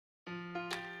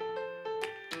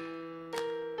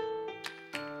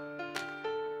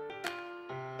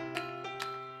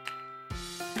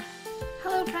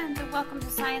Hello friends and welcome to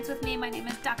Science with me. My name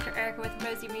is Dr. Erica with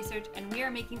Rosie Research and we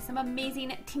are making some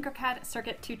amazing Tinkercad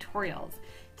circuit tutorials.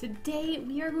 Today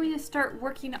we are going to start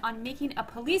working on making a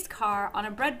police car on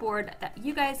a breadboard that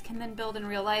you guys can then build in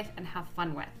real life and have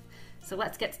fun with. So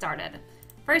let's get started.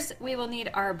 First we will need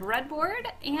our breadboard,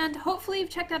 and hopefully you've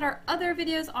checked out our other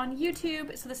videos on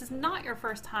YouTube, so this is not your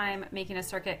first time making a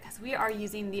circuit because we are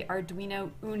using the Arduino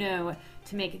Uno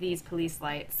to make these police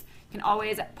lights. You can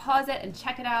always pause it and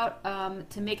check it out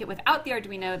to make it without the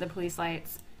Arduino, the police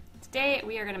lights. Today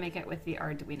we are going to make it with the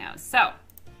Arduino. So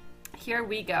here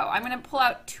we go. I'm going to pull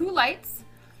out two lights,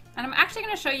 and I'm actually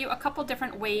going to show you a couple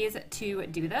different ways to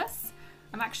do this.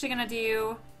 I'm actually going to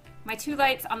do my two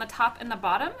lights on the top and the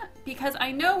bottom because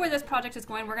I know where this project is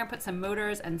going. We're going to put some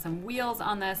motors and some wheels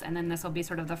on this, and then this will be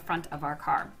sort of the front of our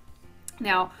car.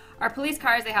 Now, our police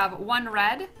cars, they have one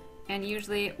red and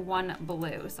usually one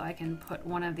blue. So I can put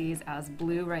one of these as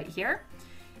blue right here.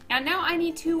 And now I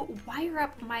need to wire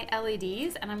up my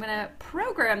LEDs, and I'm going to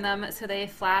program them so they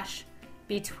flash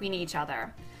between each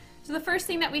other. So the first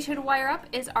thing that we should wire up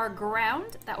is our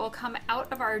ground that will come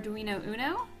out of our Arduino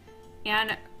Uno.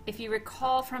 And if you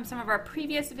recall from some of our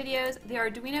previous videos, the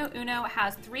Arduino Uno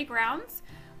has three grounds.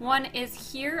 One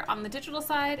is here on the digital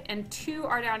side, and two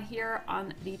are down here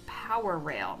on the power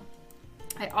rail.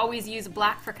 I always use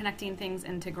black for connecting things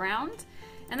into ground.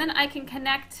 And then I can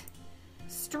connect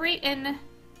straight in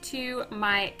to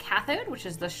my cathode, which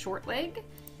is the short leg,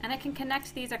 and I can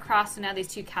connect these across, so now these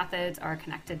two cathodes are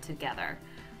connected together.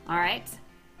 All right,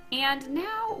 and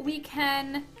now we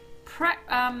can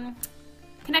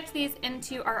connect these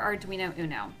into our Arduino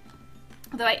Uno.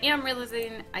 Though I am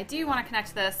realizing I do want to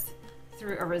connect this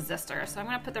through a resistor. So I'm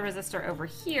going to put the resistor over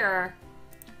here,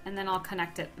 and then I'll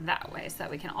connect it that way so that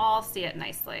we can all see it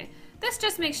nicely. This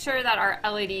just makes sure that our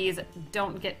LEDs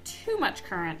don't get too much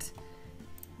current,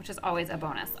 which is always a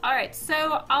bonus. All right,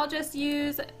 so I'll just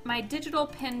use my digital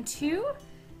pin 2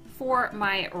 for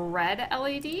my red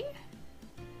LED,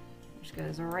 which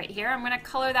goes right here. I'm going to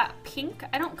color that pink.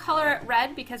 I don't color it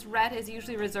red because red is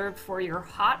usually reserved for your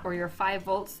hot or your 5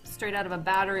 volts straight out of a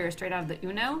battery or straight out of the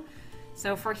Uno.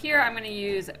 So for here, I'm going to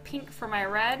use pink for my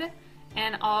red,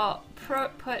 and I'll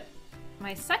put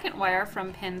my second wire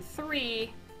from pin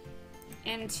 3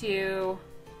 into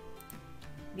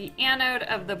the anode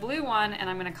of the blue one, and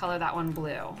I'm going to color that one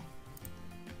blue.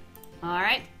 All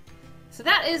right. So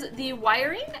that is the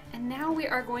wiring, and now we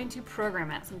are going to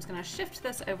program it. So I'm just going to shift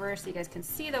this over so you guys can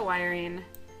see the wiring,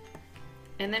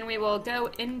 and then we will go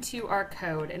into our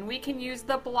code. And we can use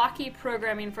the blocky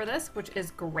programming for this, which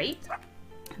is great.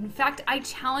 In fact, I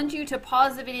challenge you to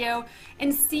pause the video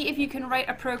and see if you can write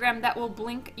a program that will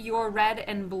blink your red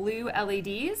and blue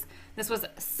LEDs. This was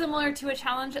similar to a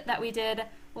challenge that we did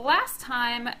last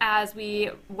time as we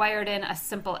wired in a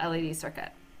simple LED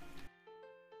circuit.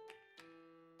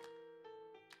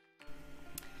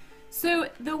 So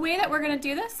the way that we're going to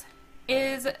do this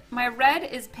is my red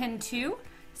is pin 2,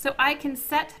 so I can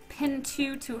set pin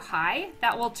 2 to high.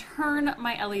 That will turn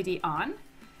my LED on.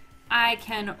 I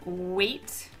can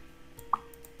wait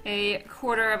a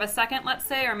quarter of a second, let's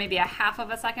say, or maybe a half of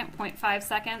a second, 0.5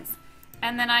 seconds,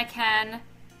 and then I can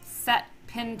set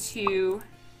pin 2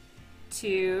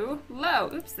 to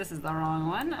low. Oops, this is the wrong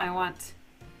one. I want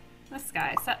this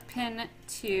guy. Set pin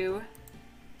 2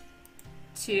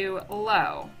 to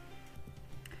low.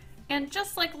 And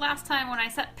just like last time when I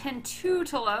set pin 2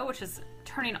 to low, which is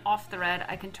turning off the red,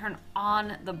 I can turn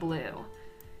on the blue.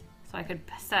 So I could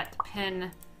set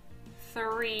pin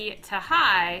 3 to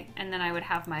high, and then I would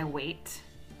have my wait.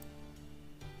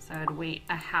 So I'd wait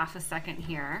a half a second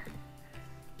here.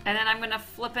 And then I'm going to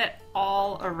flip it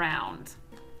all around.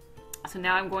 So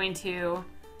now I'm going to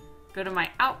go to my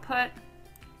output,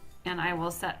 and I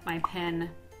will set my pin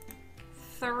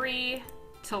 3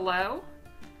 to low.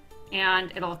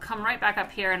 And it'll come right back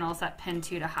up here, and it'll set pin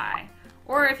 2 to high.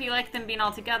 Or if you like them being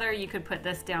all together, you could put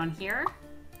this down here.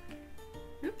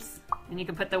 Oops. And you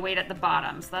can put the weight at the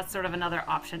bottom. So that's sort of another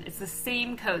option. It's the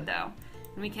same code though.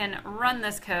 And we can run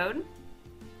this code,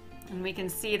 and we can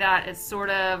see that it's sort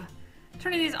of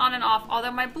turning these on and off,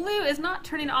 although my blue is not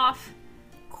turning off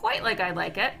quite like I'd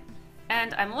like it.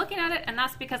 And I'm looking at it, and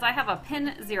that's because I have a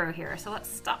pin 0 here. So let's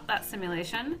stop that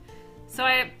simulation. So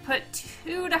I put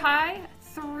 2 to high,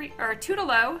 2 to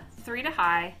low, 3 to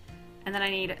high, and then I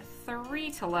need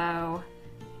 3 to low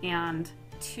and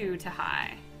 2 to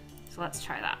high. So let's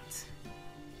try that.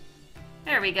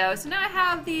 There we go. So now I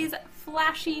have these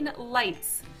flashing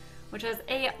lights, which is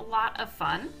a lot of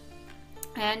fun.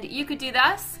 And you could do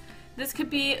this. This could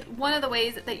be one of the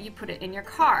ways that you put it in your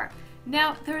car.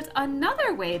 Now, there's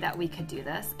another way that we could do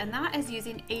this, and that is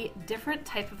using a different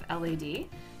type of LED.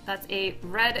 That's a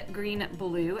red, green,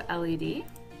 blue LED.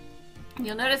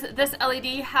 You'll notice that this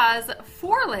LED has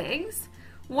 4 legs.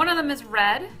 One of them is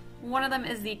red, one of them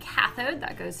is the cathode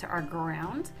that goes to our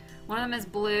ground, one of them is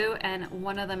blue, and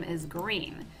one of them is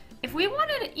green. If we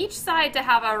wanted each side to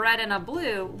have a red and a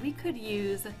blue, we could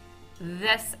use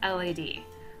this LED.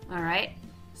 All right,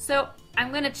 so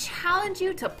I'm going to challenge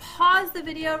you to pause the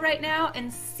video right now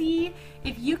and see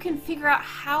if you can figure out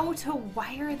how to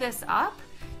wire this up.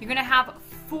 You're going to have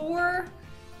 4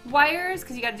 wires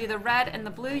because you got to do the red and the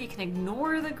blue. You can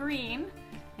ignore the green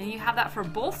and you have that for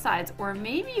both sides, or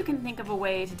maybe you can think of a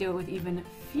way to do it with even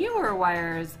fewer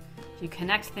wires if you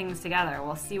connect things together.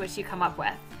 We'll see what you come up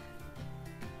with.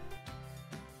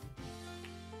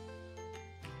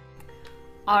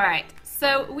 All right,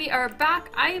 so we are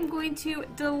back. I am going to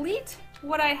delete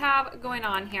what I have going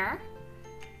on here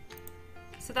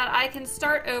so that I can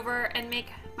start over and make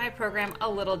my program a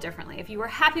little differently. If you were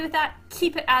happy with that,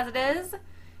 keep it as it is.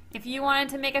 If you wanted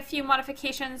to make a few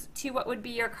modifications to what would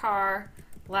be your car,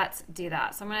 let's do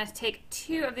that. So I'm going to take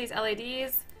 2 of these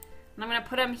LEDs and I'm going to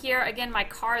put them here. Again, my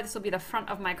car, this will be the front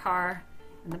of my car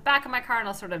and the back of my car, and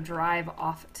I'll sort of drive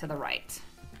off to the right.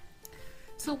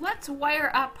 So let's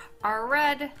wire up our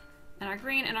red and our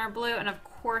green and our blue, and of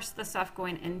course the stuff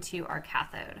going into our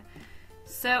cathode.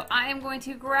 So I am going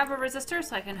to grab a resistor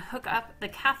so I can hook up the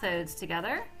cathodes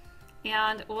together,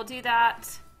 and we'll do that,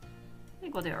 I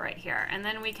think we'll do it right here. And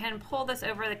then we can pull this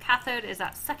over. The cathode is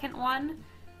that second one.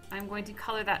 I'm going to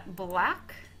color that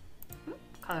black.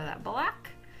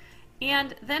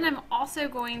 And then I'm also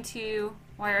going to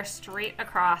wire straight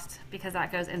across because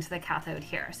that goes into the cathode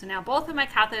here. So now both of my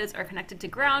cathodes are connected to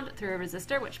ground through a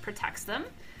resistor which protects them.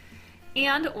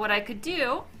 And what I could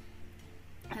do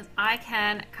is I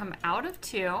can come out of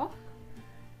 2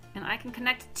 and I can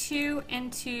connect 2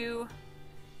 into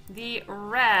the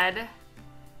red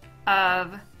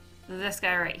of this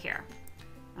guy right here.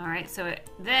 All right, so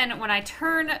then when I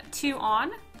turn 2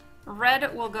 on,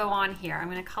 red will go on here.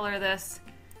 I'm going to color this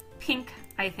pink,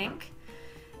 I think.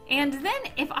 And then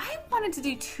if I wanted to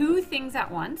do 2 things at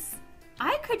once,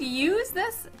 I could use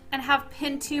this and have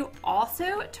pin 2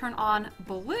 also turn on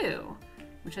blue,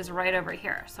 which is right over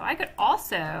here. So I could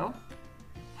also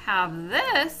have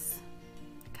this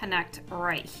connect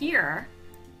right here.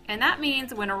 And that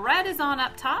means when red is on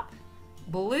up top,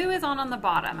 blue is on the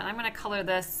bottom. And I'm going to color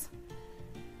this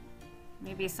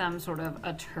maybe some sort of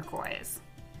a turquoise.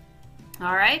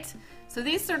 All right, so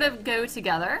these sort of go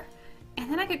together. And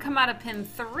then I could come out of pin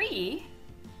 3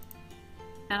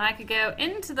 and I could go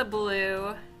into the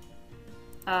blue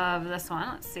of this one.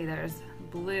 Let's see, there's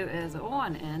blue is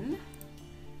 1 in,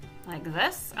 like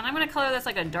this. And I'm going to color this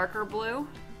like a darker blue.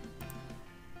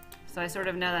 So I sort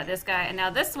of know that this guy, and now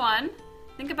this one,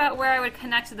 think about where I would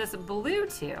connect this blue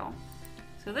to.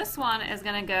 So this one is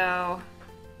going to go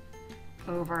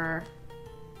over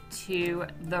to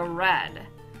the red.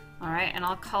 All right, and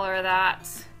I'll color that,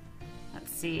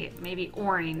 let's see, maybe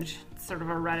orange, sort of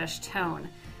a reddish tone.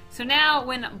 So now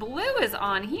when blue is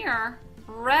on here,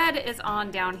 red is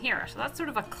on down here. So that's sort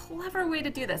of a clever way to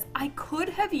do this. I could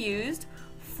have used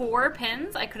 4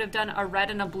 pins. I could have done a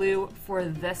red and a blue for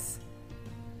this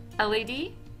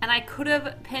LED, and I could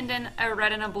have pinned in a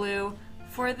red and a blue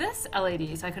for this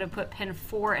LED. So I could have put pin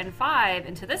 4 and 5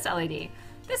 into this LED.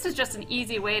 This is just an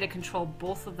easy way to control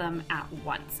both of them at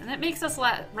once, and it makes us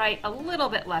write a little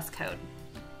bit less code.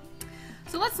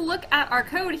 So let's look at our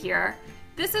code here.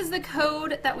 This is the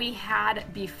code that we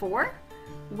had before,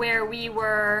 where we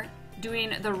were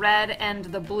doing the red and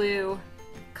the blue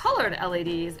colored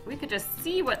LEDs. We could just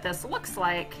see what this looks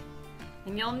like,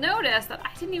 and you'll notice that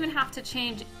I didn't even have to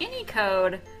change any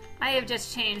code. I have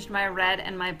just changed my red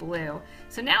and my blue.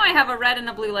 So now I have a red and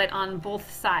a blue light on both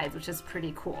sides, which is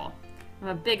pretty cool. I'm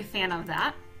a big fan of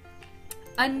that.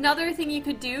 Another thing you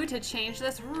could do to change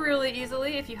this really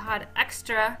easily, if you had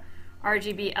extra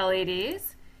RGB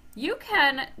LEDs, you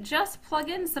can just plug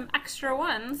in some extra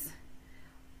ones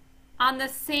on the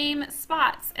same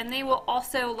spots and they will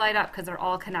also light up because they're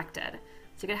all connected.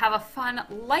 So you could have a fun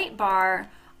light bar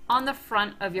on the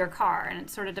front of your car, and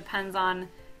it sort of depends on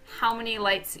how many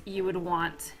lights you would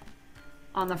want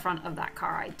on the front of that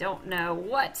car. I don't know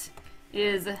what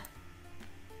is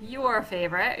your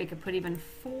favorite. You could put even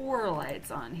 4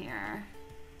 lights on here,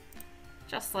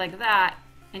 just like that,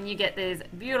 and you get these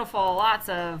beautiful lots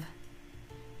of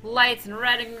lights in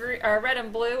red and green, or red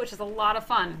and blue, which is a lot of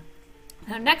fun.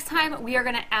 Now next time we are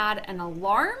going to add an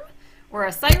alarm or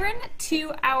a siren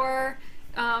to our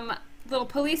little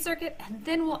police circuit, and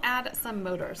then we'll add some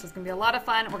motors. So it's going to be a lot of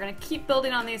fun. We're going to keep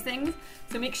building on these things,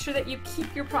 so make sure that you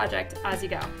keep your project as you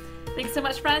go. Thanks so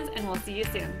much, friends, and we'll see you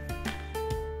soon.